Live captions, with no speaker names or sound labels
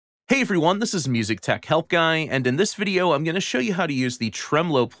Hey everyone, this is MusicTechHelpGuy, and in this video I'm going to show you how to use the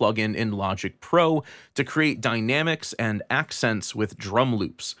Tremolo plugin in Logic Pro to create dynamics and accents with drum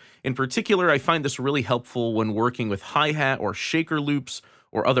loops. In particular, I find this really helpful when working with hi-hat or shaker loops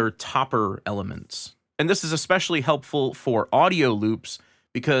or other topper elements. And this is especially helpful for audio loops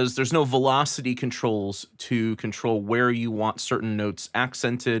because there's no velocity controls to control where you want certain notes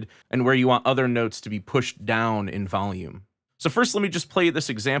accented and where you want other notes to be pushed down in volume. So first, let me just play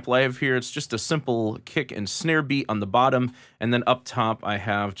this example I have here. It's just a simple kick and snare beat on the bottom, and then up top I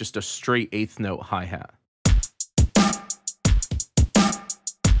have just a straight eighth note hi-hat.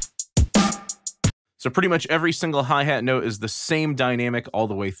 So pretty much every single hi-hat note is the same dynamic all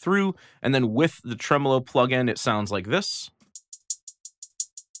the way through, and then with the Tremolo plugin it sounds like this.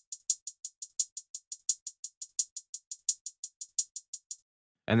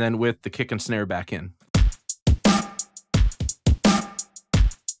 And then with the kick and snare back in.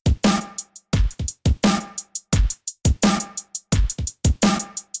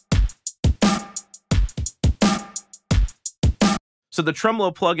 So the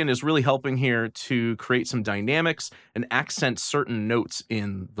Tremolo plugin is really helping here to create some dynamics and accent certain notes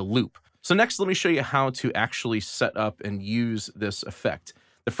in the loop. So next, let me show you how to actually set up and use this effect.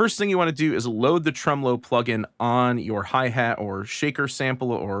 The first thing you want to do is load the Tremolo plugin on your hi-hat or shaker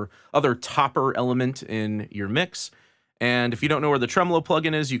sample or other topper element in your mix. And if you don't know where the Tremolo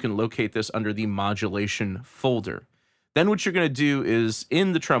plugin is, you can locate this under the modulation folder. Then what you're going to do is,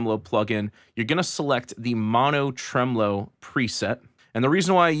 in the Tremolo plugin, you're going to select the mono tremolo preset. And the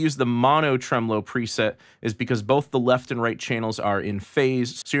reason why I use the mono tremolo preset is because both the left and right channels are in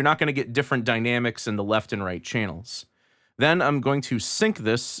phase, so you're not going to get different dynamics in the left and right channels. Then I'm going to sync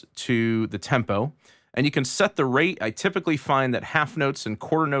this to the tempo, and you can set the rate. I typically find that half notes and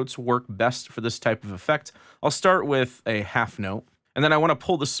quarter notes work best for this type of effect. I'll start with a half note. And then I want to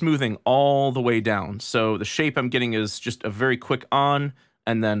pull the smoothing all the way down. So the shape I'm getting is just a very quick on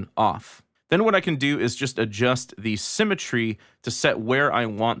and then off. Then what I can do is just adjust the symmetry to set where I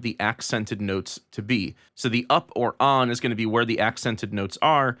want the accented notes to be. So the up or on is going to be where the accented notes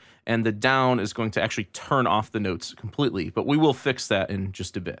are, and the down is going to actually turn off the notes completely. But we will fix that in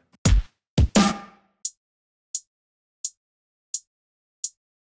just a bit.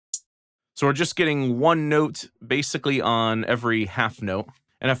 So we're just getting one note basically on every half note.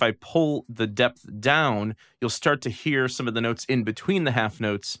 And if I pull the depth down, you'll start to hear some of the notes in between the half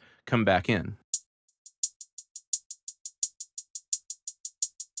notes come back in.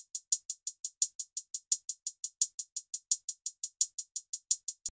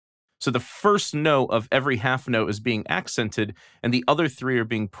 So the first note of every half note is being accented, and the other three are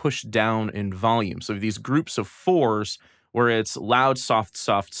being pushed down in volume. So these groups of fours where it's loud, soft,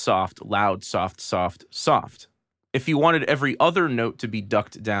 soft, soft, loud, soft, soft, soft. If you wanted every other note to be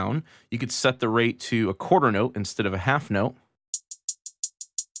ducked down, you could set the rate to a quarter note instead of a half note.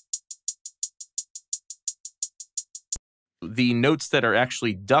 The notes that are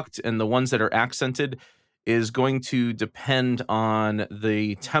actually ducked and the ones that are accented is going to depend on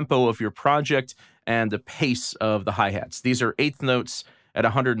the tempo of your project and the pace of the hi-hats. These are eighth notes at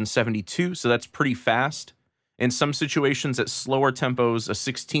 172, so that's pretty fast. In some situations at slower tempos, a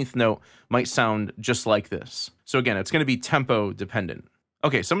 16th note might sound just like this. So again, it's going to be tempo dependent.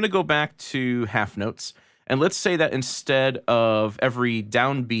 Okay, so I'm going to go back to half notes. And let's say that instead of every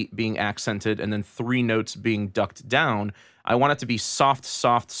downbeat being accented and then three notes being ducked down, I want it to be soft,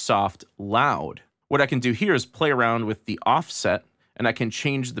 soft, soft, loud. What I can do here is play around with the offset, and I can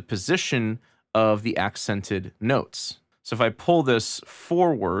change the position of the accented notes. So if I pull this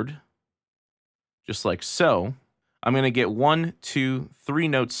forward, just like so, I'm going to get 1, 2, 3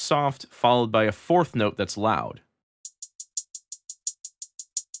 notes soft, followed by a fourth note that's loud.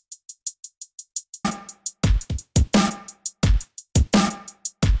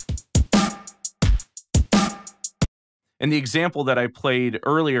 In the example that I played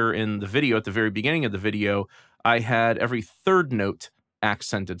earlier in the video, at the very beginning of the video, I had every third note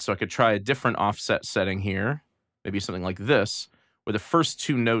accented. So I could try a different offset setting here, maybe something like this, where the first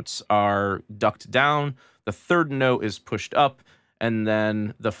two notes are ducked down, the third note is pushed up, and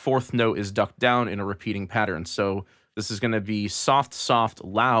then the fourth note is ducked down in a repeating pattern. So this is going to be soft, soft,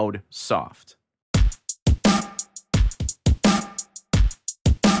 loud, soft.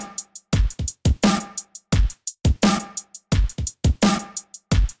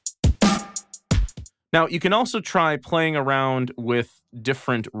 Now, you can also try playing around with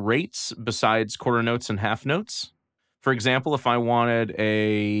different rates besides quarter notes and half notes. For example, if I wanted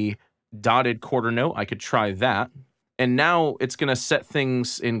a dotted quarter note, I could try that. And now it's going to set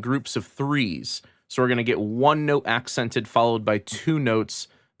things in groups of threes. So we're going to get one note accented followed by two notes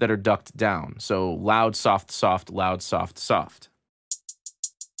that are ducked down. So loud, soft, soft, loud, soft, soft.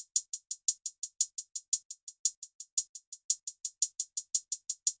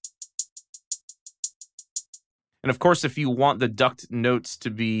 And of course, if you want the ducked notes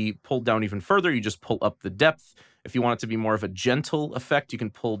to be pulled down even further, you just pull up the depth. If you want it to be more of a gentle effect, you can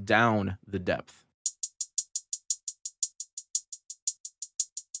pull down the depth.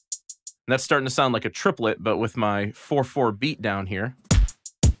 And that's starting to sound like a triplet, but with my 4/4 beat down here.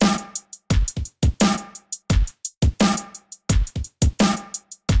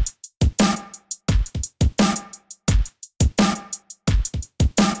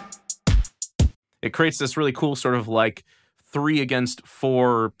 It creates this really cool sort of like 3 against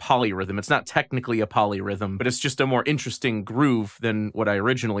 4 polyrhythm. It's not technically a polyrhythm, but it's just a more interesting groove than what I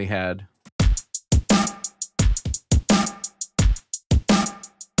originally had.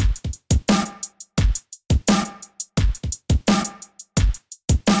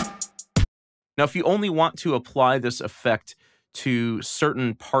 Now, if you only want to apply this effect to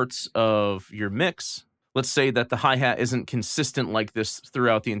certain parts of your mix, let's say that the hi-hat isn't consistent like this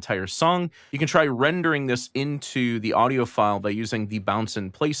throughout the entire song, you can try rendering this into the audio file by using the bounce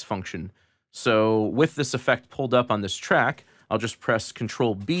in place function. So with this effect pulled up on this track, I'll just press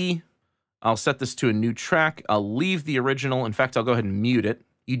Control B. I'll set this to a new track. I'll leave the original. In fact, I'll go ahead and mute it.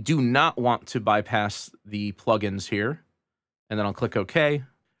 You do not want to bypass the plugins here. And then I'll click OK.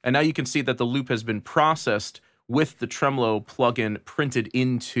 And now you can see that the loop has been processed with the Tremolo plugin printed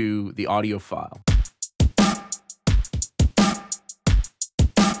into the audio file.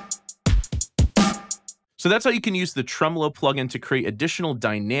 So that's how you can use the Tremolo plugin to create additional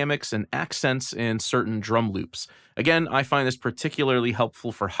dynamics and accents in certain drum loops. Again, I find this particularly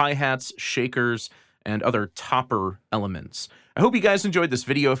helpful for hi-hats, shakers, and other topper elements. I hope you guys enjoyed this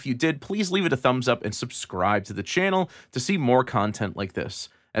video. If you did, please leave it a thumbs up and subscribe to the channel to see more content like this.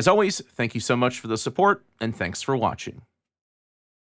 As always, thank you so much for the support, and thanks for watching.